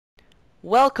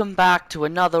Welcome back to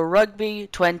another Rugby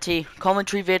 20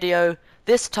 commentary video.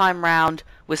 This time round,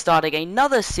 we're starting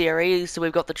another series, so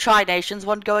we've got the Tri-Nations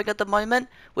one going at the moment,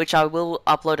 which I will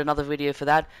upload another video for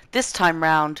that. This time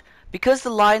round, because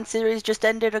the Lions series just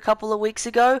ended a couple of weeks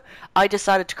ago, I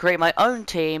decided to create my own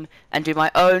team and do my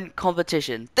own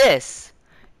competition. This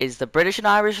is the British and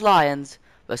Irish Lions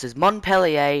versus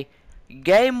Montpellier,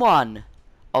 Game 1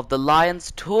 of the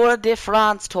Lions Tour de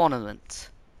France tournament.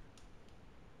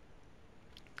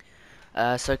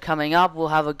 So coming up, we'll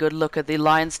have a good look at the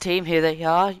Lions team. Here they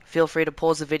are. Feel free to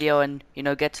pause the video and,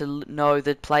 get to know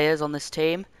the players on this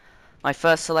team. My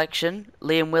first selection,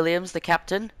 Liam Williams, the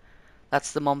captain.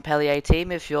 That's the Montpellier team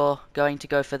if you're going to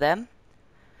go for them.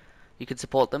 You can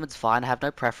support them, it's fine, I have no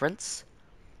preference.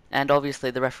 And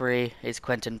obviously the referee is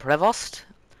Quentin Prevost.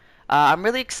 I'm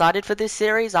really excited for this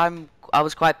series. I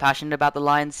was quite passionate about the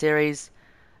Lions series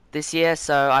this year,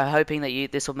 so I'm hoping that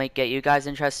this will get you guys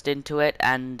interested into it,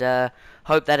 and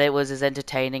hope that it was as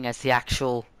entertaining as the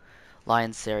actual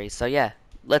Lions series. So yeah,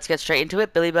 let's get straight into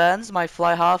it. Billy Burns, my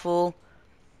fly half, will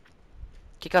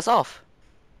kick us off.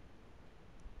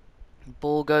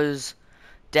 Ball goes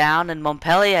down, and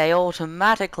Montpellier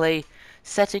automatically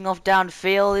setting off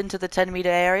downfield into the 10-meter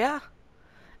area,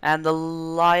 and the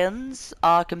Lions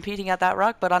are competing at that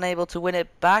ruck but unable to win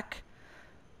it back.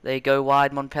 They go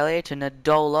wide, Montpellier, to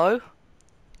Nadolo.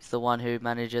 He's the one who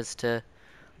manages to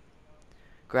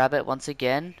grab it once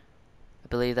again. I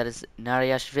believe that is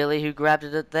Nariashvili who grabbed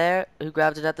it at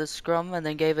the scrum and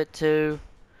then gave it to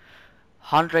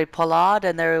Andre Pollard,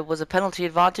 and there was a penalty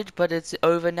advantage, but it's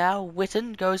over now.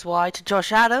 Witten goes wide to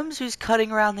Josh Adams, who's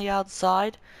cutting around the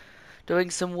outside, doing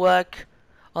some work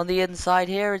on the inside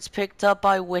here. It's picked up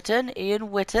by Witten, Ian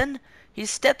Witten. He's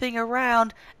stepping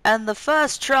around, and the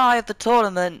first try of the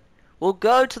tournament will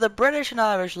go to the British and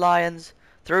Irish Lions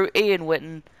through Ian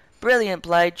Witten. Brilliant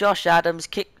play. Josh Adams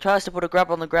tries to put a grab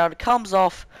on the ground, comes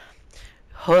off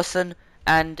Husson,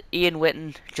 and Ian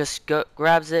Witten just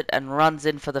grabs it and runs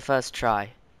in for the first try.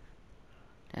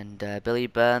 And Billy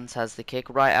Burns has the kick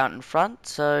right out in front,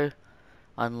 so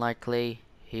unlikely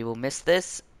he will miss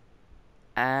this.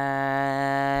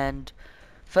 And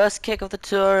first kick of the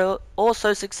tour,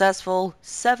 also successful,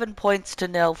 7 points to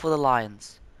 0 for the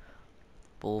Lions.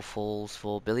 Ball falls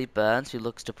for Billy Burns, who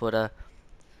looks to put a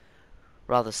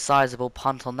rather sizable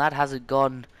punt on that. Hasn't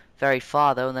gone very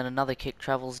far though, and then another kick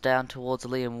travels down towards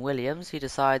Liam Williams. He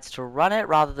decides to run it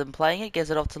rather than playing it, gives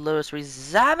it off to Lewis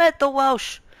Rees-Zammit, the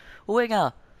Welsh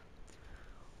winger.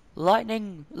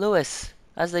 Lightning Lewis,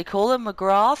 as they call him,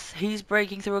 McGrath. He's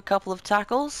breaking through a couple of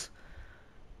tackles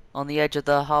on the edge of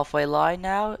the halfway line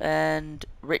now, and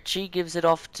Ritchie gives it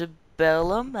off to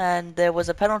Bellum, and there was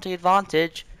a penalty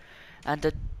advantage and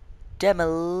a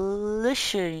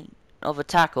demolition of a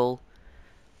tackle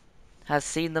has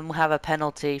seen them have a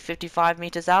penalty 55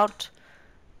 meters out.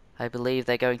 I believe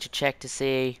they're going to check to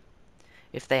see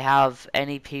if they have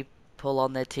any people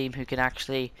on their team who can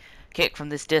actually kick from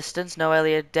this distance. No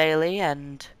Elliot Daly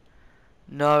and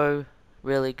no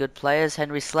really good players.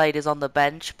 Henry Slade is on the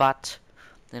bench, but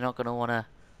they're not going to want to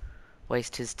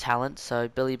waste his talent, so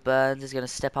Billy Burns is going to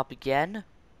step up again.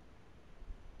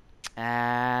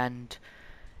 And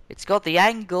it's got the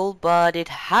angle, but it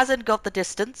hasn't got the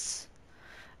distance.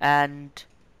 And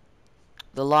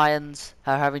the Lions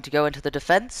are having to go into the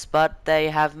defence, but they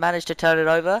have managed to turn it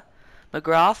over.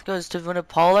 McGrath goes to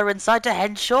Vunipola, inside to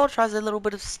Henshaw, tries a little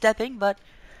bit of stepping, but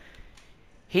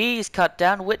he's cut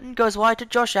down. Witten goes wide to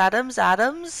Josh Adams.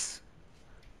 Adams,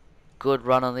 good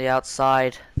run on the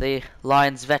outside. The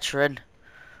Lions veteran,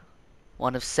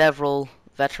 one of several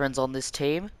veterans on this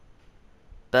team.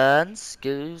 Burns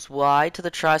goes wide to the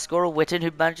try scorer, Witten,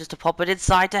 who manages to pop it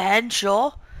inside to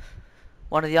Henshaw,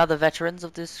 one of the other veterans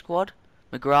of this squad.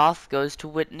 McGrath goes to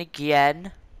Witten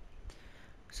again.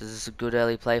 So this is a good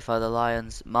early play for the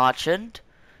Lions. Marchand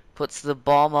puts the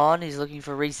bomb on. He's looking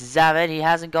for Rees-Zammit. He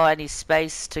hasn't got any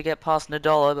space to get past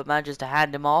Nadolo, but manages to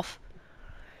hand him off.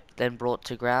 Then brought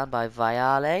to ground by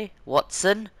Viale.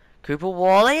 Watson. Cooper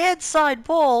Wally. Inside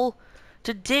ball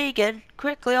to Deegan.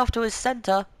 Quickly off to his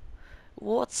centre.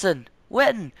 Watson.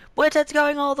 Witten. Witten's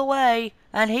going all the way.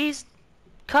 And he's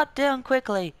cut down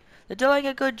quickly. They're doing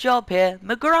a good job here.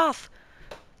 McGrath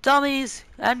dummies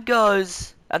and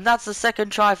goes. And that's the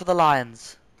second try for the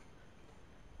Lions.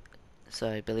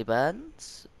 So Billy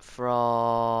Burns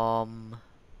from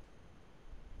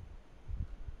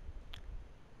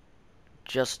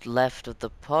just left of the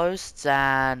posts,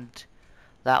 and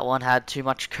that one had too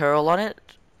much curl on it.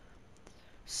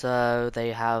 So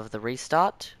they have the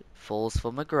restart. Falls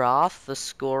for McGrath, the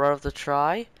scorer of the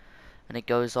try, and it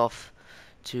goes off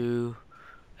to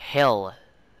Hill.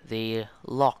 the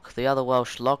lock, the other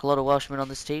Welsh lock. A lot of Welshmen on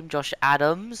this team. Josh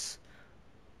Adams.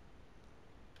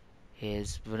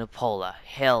 Here's Vunipola.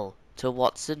 Hill to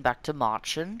Watson. Back to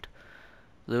Marchand.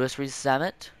 Lewis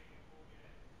Rees-Zammit.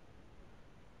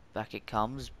 Back it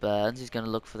comes. Burns. He's going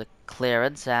to look for the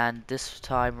clearance. And this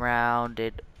time round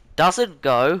it doesn't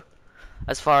go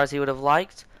as far as he would have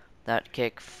liked. That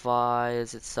kick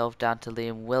fires itself down to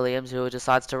Liam Williams, who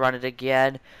decides to run it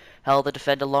again. Held the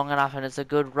defender long enough, and it's a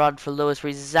good run for Lewis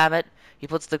Rees-Zammit. He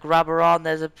puts the grabber on.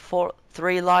 There's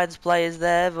three Lions players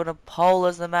there.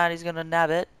 Vunipola's the man who's going to nab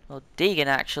it. Or Deegan,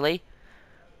 actually.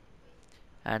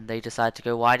 And they decide to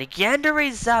go wide again to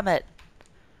Rees-Zammit.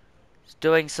 He's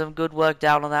doing some good work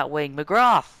down on that wing.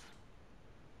 McGrath.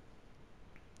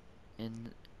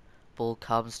 Ball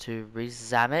comes to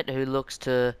Rees-Zammit, who looks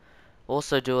to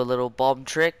also do a little bomb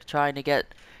trick, trying to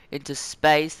get into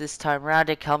space. This time round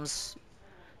it comes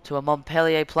to a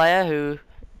Montpellier player who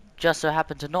just so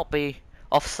happened to not be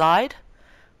offside,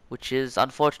 which is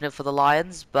unfortunate for the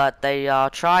Lions, but they are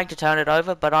trying to turn it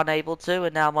over but unable to,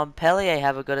 and now Montpellier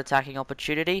have a good attacking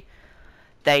opportunity.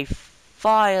 They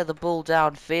fire the ball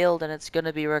downfield and it's going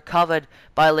to be recovered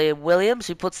by Liam Williams,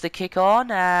 who puts the kick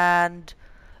on, and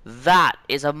that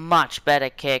is a much better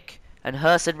kick, and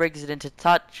Herson rigs it into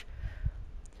touch,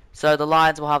 so the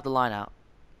Lions will have the line out.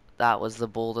 That was the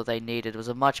ball that they needed. It was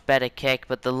a much better kick,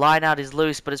 but the line out is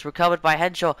loose, but it's recovered by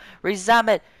Henshaw.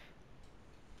 Rees-Zammit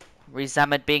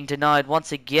being denied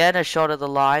once again a shot at the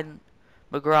line.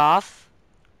 McGrath,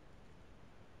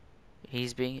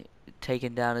 he's being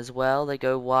taken down as well. They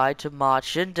go wide to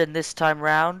Marchand, and this time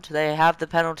round they have the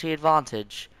penalty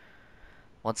advantage.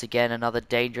 Once again, another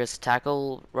dangerous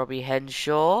tackle. Robbie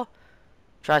Henshaw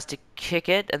tries to kick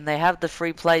it, and they have the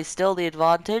free play, still the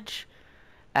advantage.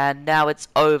 And now it's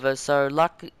over, so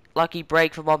lucky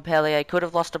break for Montpellier. Could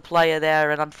have lost a player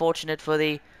there, and unfortunate for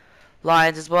the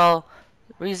Lions as well.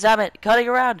 Rees-Zammit cutting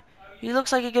around. He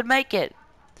looks like he could make it.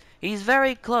 He's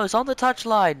very close on the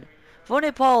touchline.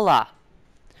 Vunipola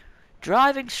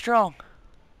driving strong.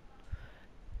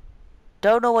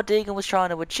 Don't know what Deegan was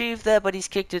trying to achieve there, but he's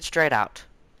kicked it straight out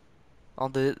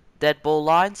on the dead ball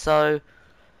line, so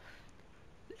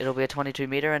it'll be a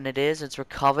 22-meter, and it is. It's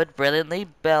recovered brilliantly.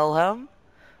 Belham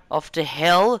off to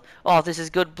Hill. Oh, this is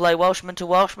good play, Welshman to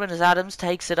Welshman, as Adams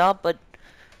takes it up, but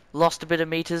lost a bit of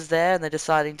meters there, and they're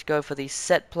deciding to go for the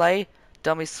set play.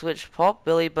 Dummy switch pop.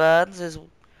 Billy Burns is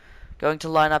going to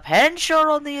line up Henshaw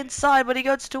on the inside, but he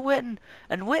goes to Witten,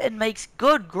 and Witten makes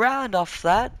good ground off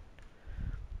that.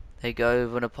 They go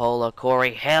Vunipola.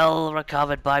 Corey Hill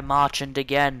recovered by Marchand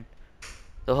again.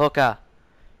 The hooker.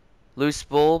 Loose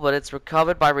ball, but it's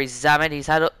recovered by Rees-Zammit.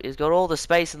 He's got all the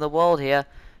space in the world here.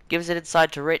 Gives it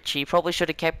inside to Ritchie. Probably should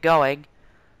have kept going.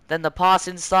 Then the pass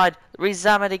inside.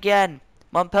 Rees-Zammit again.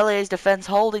 Montpellier's defense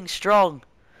holding strong.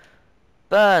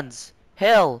 Burns.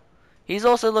 Hill. He's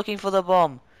also looking for the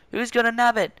bomb. Who's going to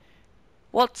nab it?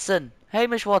 Watson.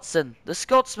 Hamish Watson. The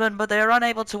Scotsman, but they are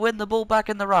unable to win the ball back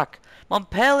in the ruck.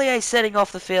 Montpellier setting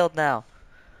off the field now.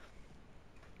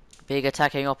 Big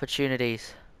attacking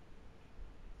opportunities.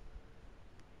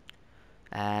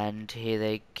 And here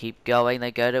they keep going.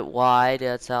 They go to wide.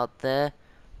 It's out there.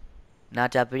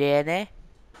 Nadabriene,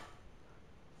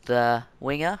 the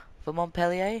winger for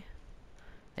Montpellier.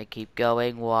 They keep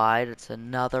going wide. It's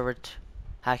another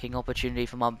attacking opportunity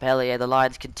for Montpellier. The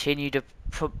Lions continue to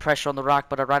put pressure on the ruck,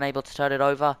 but are unable to turn it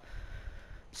over.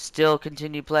 Still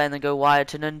continue playing. They go wide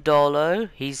to Ndolo.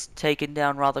 He's taken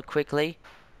down rather quickly.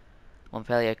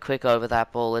 Montpellier quick over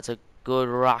that ball. It's a good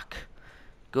ruck.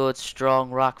 Good strong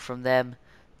ruck from them.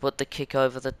 Put the kick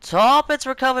over the top. It's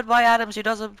recovered by Adams, who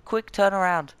does a quick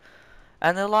turnaround.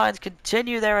 And the Lions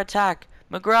continue their attack.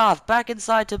 McGrath back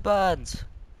inside to Burns.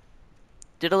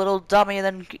 Did a little dummy and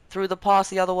then threw the pass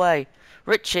the other way.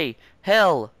 Ritchie.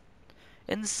 Hill.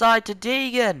 Inside to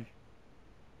Deegan.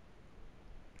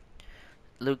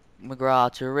 Luke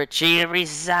McGrath to Ritchie.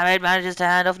 Rees-Zammit manages to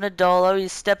hand off Ndolo.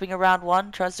 He's stepping around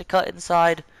one. Tries to cut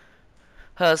inside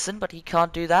Herson, but he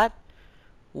can't do that.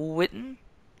 Witten.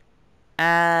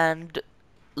 And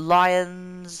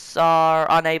Lions are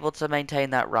unable to maintain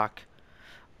that ruck.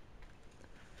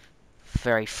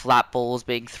 Very flat balls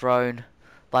being thrown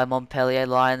by Montpellier.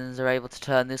 Lions are able to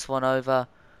turn this one over.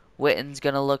 Witten's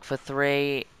going to look for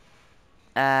three.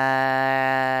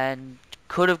 And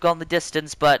could have gone the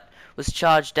distance, but was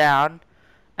charged down.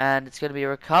 And it's going to be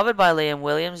recovered by Liam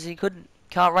Williams. He can't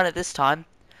run it this time.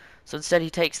 So instead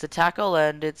he takes the tackle,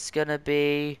 and it's going to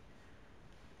be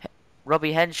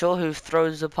Robbie Henshaw, who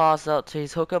throws the pass out to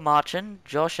his hooker, Marchand.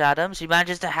 Josh Adams, he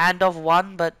manages to hand off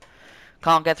one, but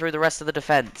can't get through the rest of the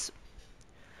defense.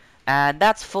 And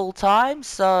that's full time,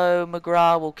 so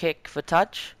McGrath will kick for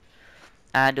touch.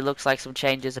 And it looks like some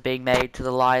changes are being made to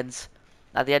the Lions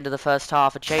at the end of the first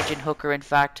half. A change in hooker, in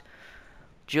fact.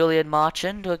 Julian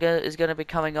Marchand is going to be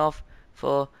coming off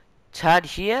for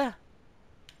Tadhia,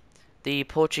 the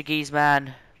Portuguese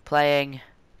man playing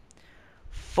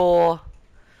for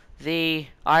the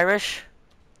Irish.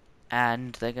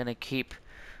 And they're going to keep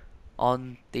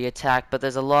on the attack. But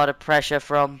there's a lot of pressure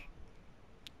from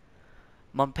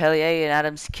Montpellier, and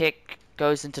Adams' kick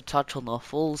goes into touch on the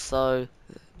full, so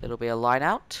it'll be a line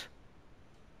out.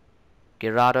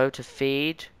 Gerardo to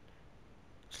feed.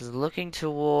 Just looking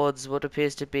towards what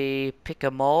appears to be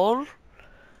Picamol,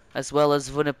 as well as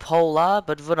Vunipola,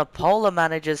 but Vunipola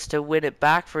manages to win it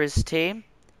back for his team.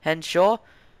 Henshaw.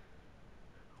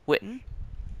 Witten.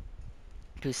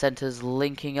 Two centres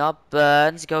linking up.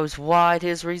 Burns goes wide.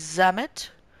 Here's Rezamet.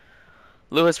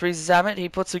 Lewis Rezamet, he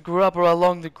puts a grubber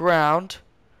along the ground.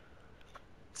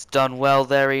 It's done well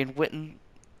there, Ian Witten.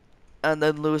 And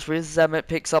then Lewis Rezamet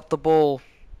picks up the ball.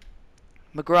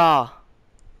 McGrath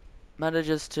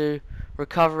manages to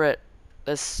recover it.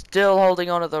 They're still holding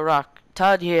on to the ruck.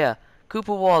 Tad here.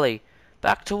 Cooper Wally.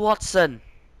 Back to Watson.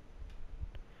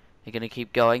 They're going to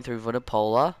keep going through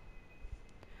Vunipola.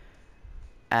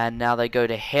 And now they go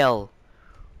to Hill.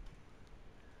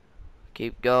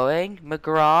 Keep going.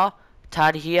 McGrath.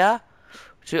 Tad here.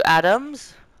 To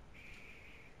Adams.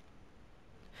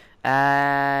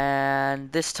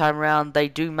 And this time round they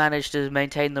do manage to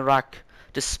maintain the ruck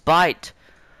despite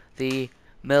the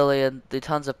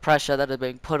tons of pressure that are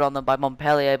being put on them by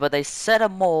Montpellier, but they set a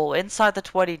maul inside the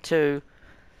 22.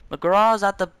 McGrath's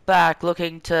at the back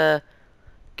looking to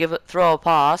throw a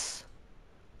pass,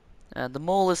 and the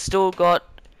maul has still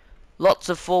got lots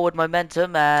of forward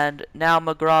momentum, and now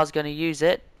McGrath's going to use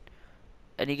it,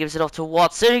 and he gives it off to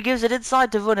Watson. He gives it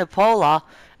inside to Vunipola,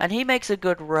 and he makes a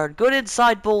good run. Good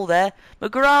inside ball there.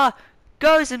 McGrath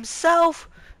goes himself,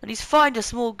 and he's found a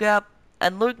small gap.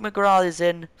 And Luke McGrath is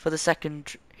in for his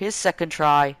second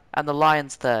try, and the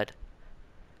Lions' third.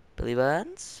 Billy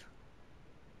Burns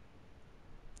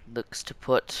looks to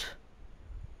put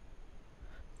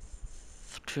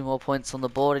 2 more points on the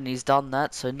board, and he's done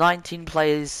that. So 19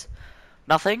 plays,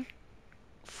 nothing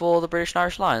for the British and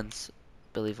Irish Lions.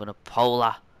 Billy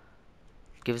Vunipola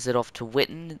gives it off to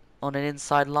Witten on an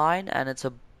inside line, and it's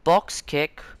a box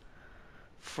kick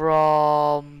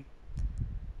from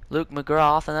Luke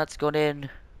McGrath, and that's gone in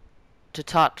to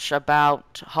touch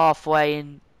about halfway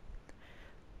in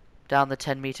down the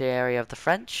 10-meter area of the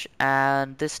French.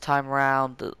 And this time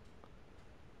round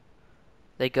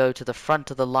they go to the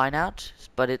front of the line out,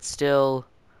 but it's still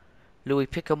Louis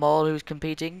Picamol who's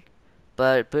competing.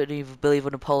 But Billy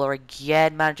Vunipola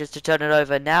again manages to turn it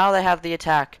over. Now they have the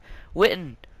attack.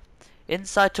 Witten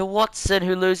inside to Watson,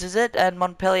 who loses it, and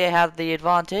Montpellier have the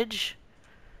advantage.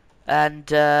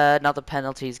 And another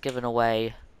penalty is given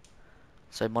away.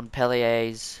 So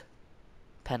Montpellier's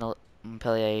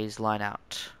line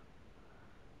out.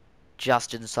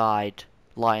 Just inside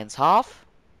Lions half.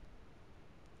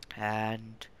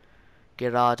 And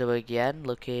Gerardo again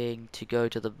looking to go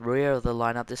to the rear of the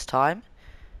lineup this time.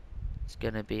 It's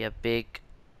going to be a big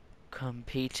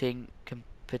competition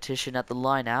at the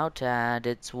line out, and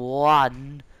it's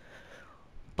won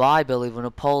by Billy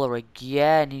Vunipola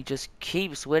again. He just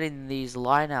keeps winning these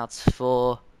lineouts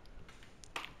for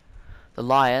the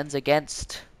Lions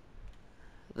against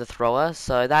the thrower,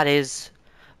 so that is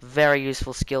very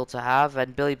useful skill to have.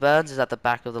 And Billy Burns is at the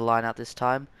back of the lineout this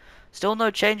time. Still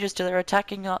no changes to their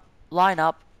attacking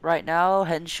lineup right now.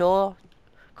 Henshaw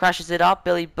crashes it up.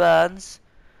 Billy Burns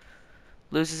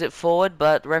loses it forward,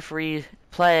 but referee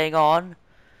playing on.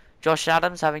 Josh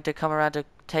Adams having to come around to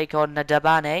take on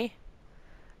Nadabane.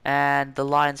 And the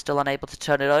Lions still unable to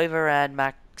turn it over, and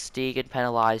Max Deegan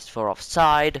penalised for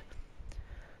offside.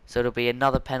 So it'll be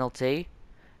another penalty.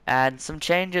 And some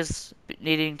changes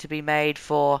needing to be made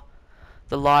for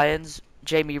the Lions.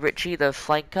 Jamie Ritchie, the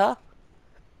flanker,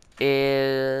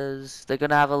 they're going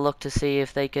to have a look to see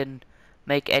if they can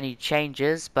make any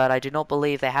changes, but I do not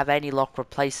believe they have any lock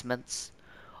replacements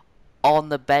on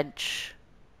the bench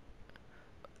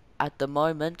at the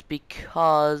moment,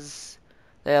 because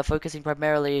they are focusing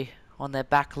primarily on their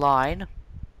back line.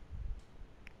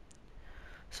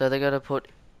 So they're going to put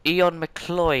Ian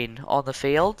McCloyne on the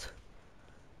field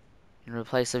in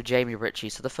place of Jamie Ritchie.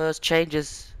 So the first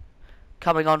changes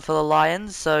coming on for the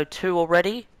Lions. So 2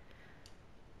 already.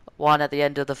 1 at the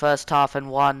end of the first half, and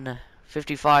 1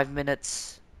 55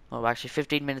 minutes, or actually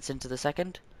 15 minutes into the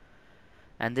second.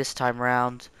 And this time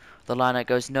round, the lineup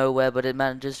goes nowhere, but it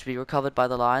manages to be recovered by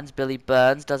the Lions. Billy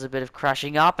Burns does a bit of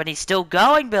crashing up, and he's still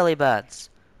going, Billy Burns.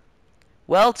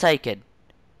 Well taken.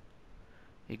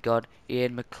 You got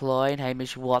Ian McCloy and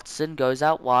Hamish Watson goes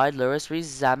out wide. Lewis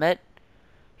Rees-Zammit.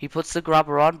 He puts the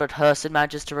grubber on, but Hurston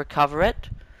manages to recover it.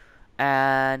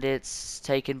 And it's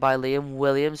taken by Liam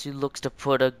Williams, who looks to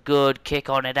put a good kick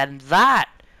on it. And that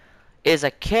is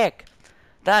a kick.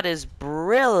 That is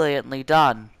brilliantly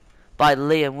done by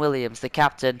Liam Williams, the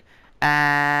captain.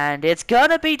 And it's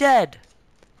gonna be dead.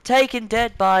 Taken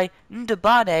dead by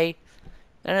Ndabane.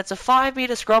 And it's a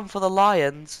 5-meter scrum for the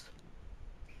Lions.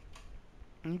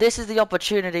 And this is the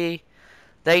opportunity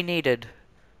they needed.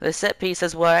 The set piece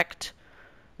has worked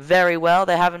very well.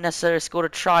 They haven't necessarily scored a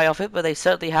try off it, but they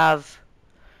certainly have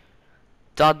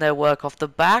done their work off the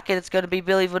back. And it's going to be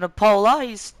Billy Vunipola.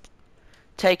 He's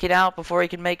taken out before he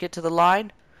can make it to the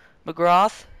line.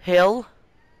 McGrath, Hill.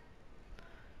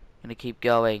 Going to keep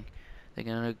going. They're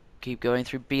going to keep going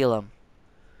through Beelum.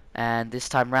 And this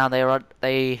time round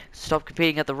they stopped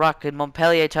competing at the ruck and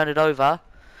Montpellier turned it over.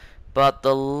 But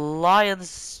the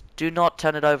Lions do not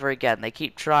turn it over again. They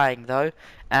keep trying though.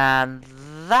 And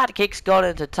that kick's gone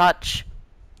into touch.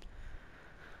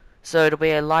 So it'll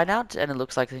be a line out, and it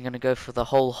looks like they're going to go for the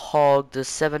whole hog. The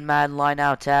 7-man line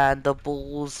out, and the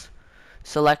Bulls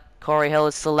select. Corey Hill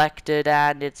is selected,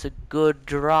 and it's a good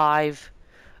drive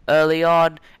early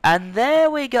on. And there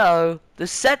we go. The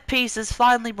set piece has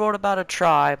finally brought about a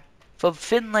try for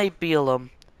Finlay Beelum.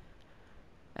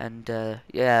 And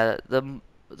yeah,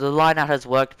 the line out has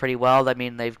worked pretty well. I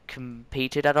mean, they've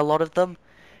competed at a lot of them,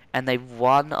 and they've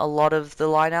won a lot of the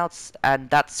lineouts, and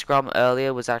that scrum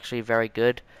earlier was actually very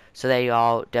good. So they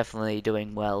are definitely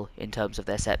doing well in terms of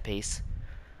their set piece.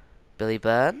 Billy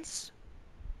Burns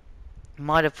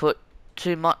might have put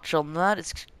too much on that.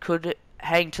 It could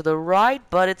hang to the right,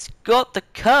 but it's got the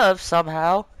curve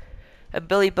somehow. And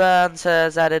Billy Burns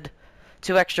has added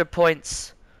 2 extra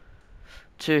points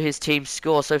to his team's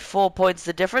score. So 4 points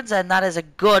the difference, and that is a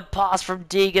good pass from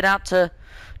Deegan out to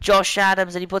Josh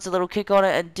Adams, and he puts a little kick on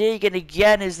it, and Deegan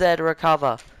again is there to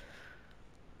recover.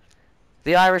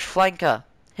 The Irish flanker,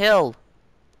 Hill.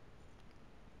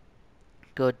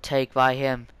 Good take by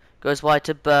him. Goes wide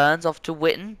to Burns, off to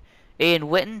Witten. Ian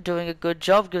Witten doing a good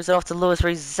job. Gives it off to Lewis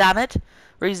Rees-Zammit.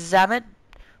 Rees-Zammit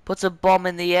puts a bomb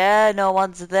in the air. No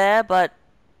one's there, but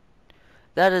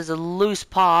that is a loose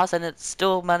pass, and it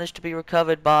still managed to be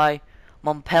recovered by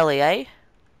Montpellier.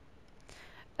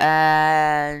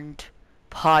 And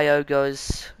Pio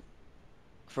goes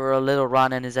for a little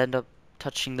run and is end up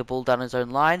touching the ball down his own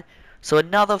line. So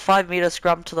another 5-meter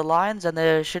scrum to the Lions, and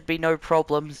there should be no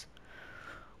problems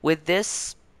with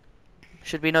this.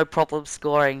 Should be no problem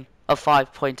scoring a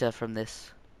 5-pointer from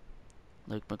this.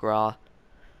 Luke McGrath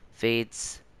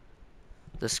feeds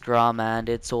the scrum, and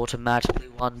it's automatically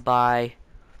won by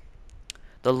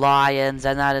the Lions,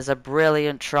 and that is a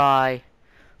brilliant try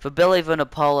for Billy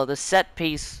Vunipola. The set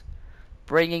piece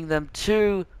bringing them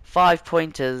 2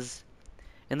 5-pointers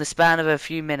in the span of a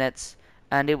few minutes,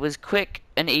 and it was quick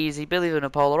and easy. Billy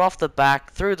Vunipola off the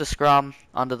back, through the scrum,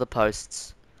 under the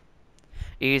posts.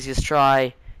 Easiest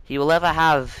try he will ever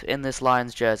have in this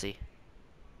Lions jersey.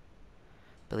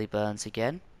 Billy Burns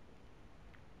again.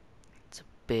 It's a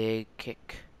big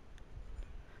kick.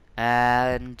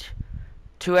 And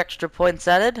 2 extra points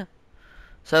added.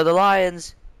 So the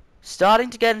Lions starting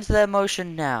to get into their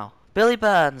motion now. Billy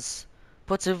Burns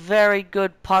puts a very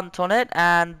good punt on it,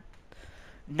 and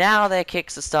now their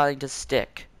kicks are starting to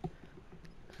stick.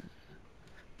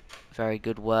 Very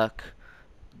good work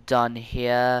done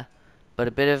here, but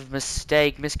a bit of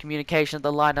miscommunication at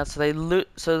the lineup.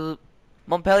 So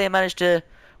Montpellier managed to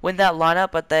win that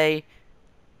lineup, but they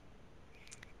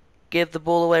give the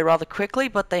ball away rather quickly.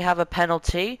 But they have a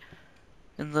penalty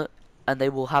and they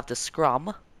will have the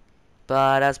scrum.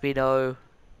 But as we know,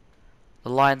 the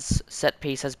Lions set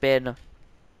piece has been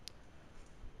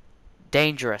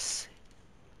dangerous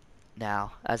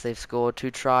now, as they've scored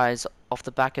 2 tries off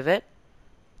the back of it.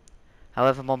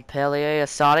 However, Montpellier are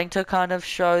starting to kind of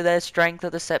show their strength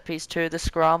at the set piece too, the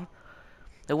scrum.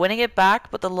 They're winning it back,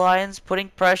 but the Lions putting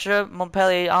pressure.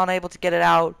 Montpellier aren't able to get it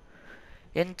out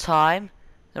in time.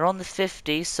 They're on the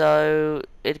 50, so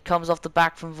it comes off the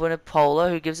back from Vunipola,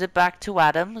 who gives it back to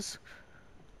Adams.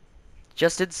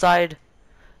 Just inside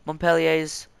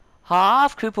Montpellier's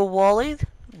half. Cooper Wally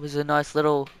was a nice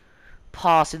little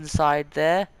pass inside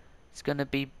there. It's going to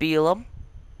be Beelum.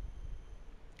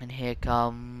 And here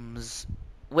comes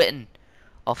Witten.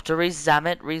 Off to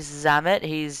Rees-Zammit. Rees-Zammit,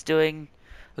 he's doing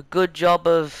a good job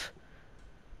of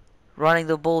running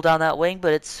the ball down that wing,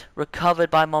 but it's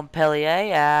recovered by Montpellier,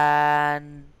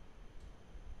 and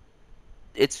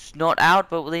it's not out,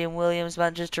 but Liam Williams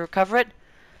manages to recover it.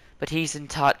 But he's in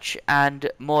touch, and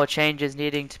more changes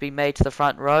needing to be made to the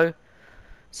front row.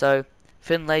 So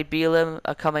Finlay Beelum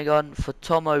are coming on for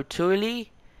Tomo Tuuli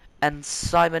and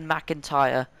Simon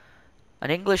McIntyre.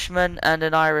 An Englishman and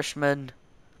an Irishman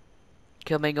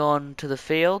coming on to the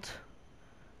field.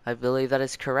 I believe that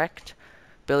is correct.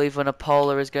 I believe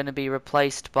Vunipola is going to be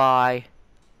replaced by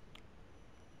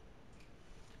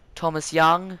Thomas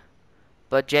Young,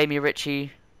 but Jamie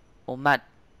Ritchie or Matt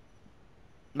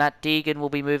Deegan will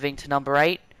be moving to number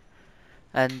 8.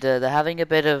 And they're having a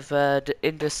bit of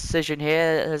indecision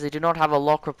here, as they do not have a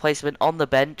lock replacement on the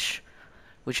bench,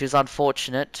 which is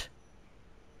unfortunate.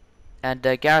 And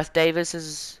Gareth Davis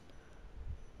is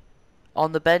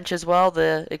on the bench as well,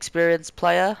 the experienced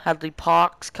player. Hadley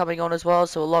Parks coming on as well,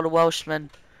 so a lot of Welshmen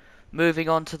moving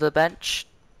on to the bench.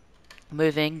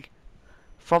 Moving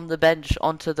from the bench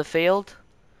onto the field.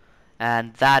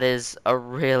 And that is a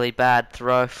really bad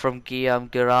throw from Guillaume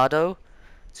Guirado.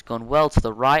 It's gone well to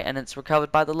the right, and it's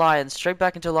recovered by the Lions. Straight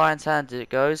back into Lions' hand it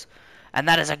goes. And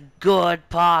that is a good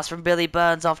pass from Billy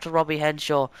Burns after Robbie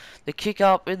Henshaw. The kick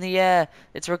up in the air.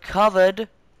 It's recovered.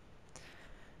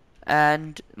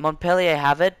 And Montpellier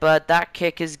have it, but that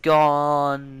kick is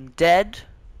gone dead.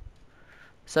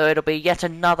 So it'll be yet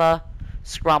another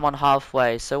scrum on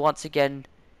halfway. So once again,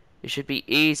 it should be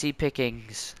easy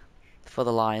pickings for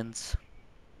the Lions.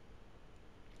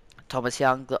 Thomas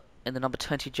Young in the number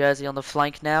 20 jersey on the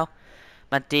flank now.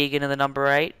 Matt Deegan in the number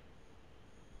 8.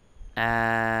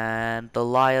 And the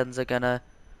Lions are going to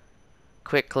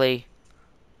quickly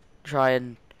try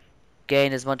and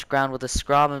gain as much ground with the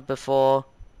scrum before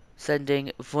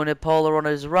sending Vunipola on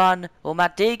his run, or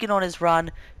Matt Deegan on his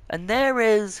run. And there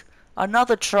is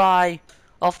another try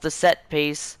off the set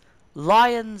piece.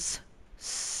 Lions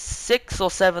 6th or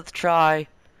 7th try.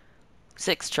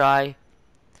 6th try.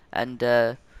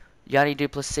 And Yanni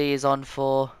Duplessis is on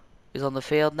the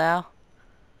field now.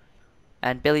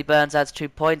 And Billy Burns adds 2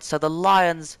 points. So the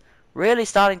Lions really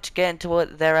starting to get into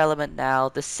their element now.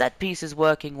 The set piece is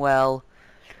working well.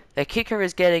 Their kicker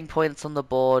is getting points on the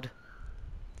board.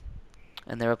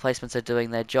 And their replacements are doing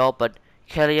their job. But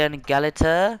Kellyan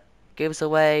Galliter gives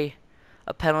away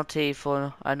a penalty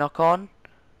for a knock-on.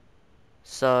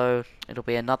 So it'll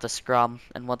be another scrum.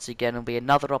 And once again, it'll be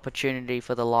another opportunity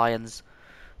for the Lions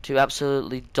to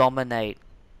absolutely dominate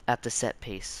at the set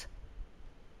piece.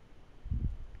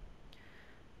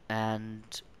 And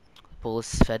the ball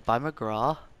is fed by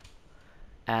McGrath.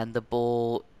 And the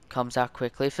ball comes out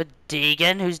quickly for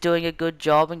Deegan, who's doing a good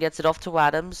job and gets it off to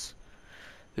Adams,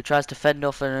 who tries to fend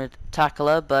off a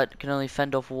tackler but can only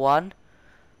fend off one.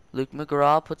 Luke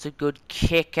McGrath puts a good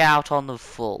kick out on the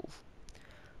full.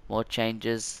 More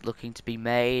changes looking to be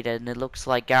made, and it looks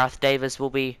like Gareth Davis will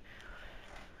be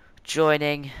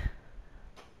joining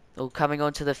or coming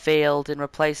onto the field in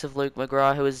replace of Luke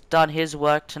McGrath, who has done his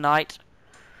work tonight.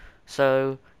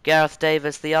 So Gareth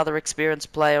Davis, the other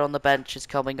experienced player on the bench, is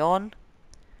coming on,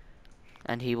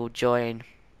 and he will join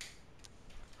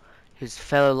his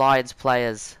fellow Lions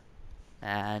players.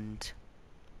 And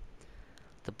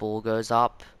the ball goes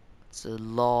up. It's a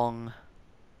long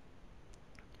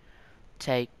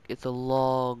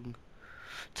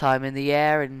time in the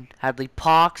air, and Hadley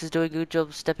Parks is doing a good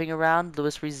job stepping around.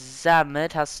 Lewis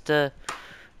Rizamet has to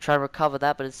try and recover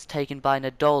that, but it's taken by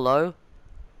Nadolo.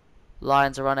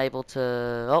 Lions are unable to...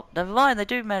 Oh, never mind, they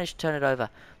do manage to turn it over.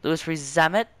 Lewis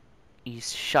Rizamet,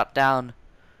 he's shut down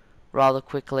rather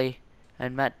quickly,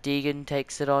 and Matt Deegan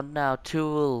takes it on now.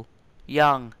 Toole,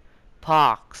 Young,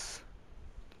 Parks.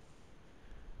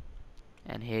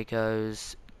 And here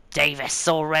goes Davis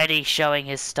already showing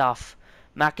his stuff.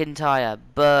 McIntyre,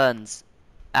 Burns,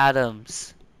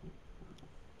 Adams.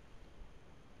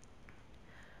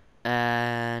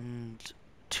 And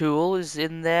Toole is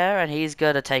in there, and he's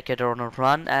going to take it on a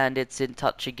run, and it's in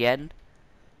touch again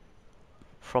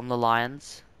from the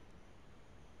Lions.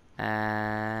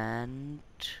 And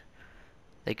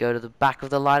they go to the back of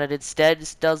the line, and instead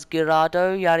does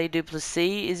Guirado. Yanni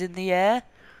Duplessis is in the air,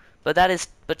 but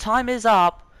time is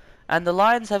up, and the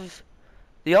Lions have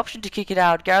the option to kick it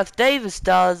out. Gareth Davis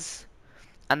does,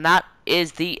 and that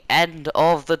is the end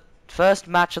of the first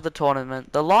match of the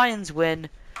tournament. The Lions win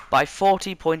by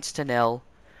 40 points to 0.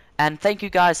 And thank you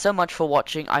guys so much for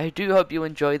watching. I do hope you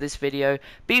enjoyed this video.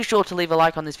 Be sure to leave a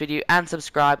like on this video and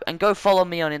subscribe, and go follow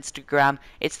me on Instagram.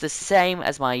 It's the same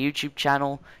as my YouTube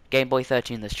channel,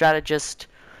 Gameboy13 the Strategist.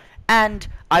 And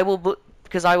I will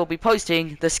be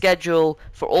posting the schedule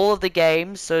for all of the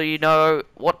games, so you know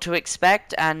what to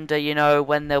expect, and you know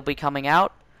when they'll be coming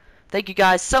out. Thank you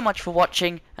guys so much for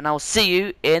watching, and I will see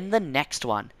you in the next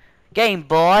one. Game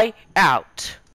Boy out.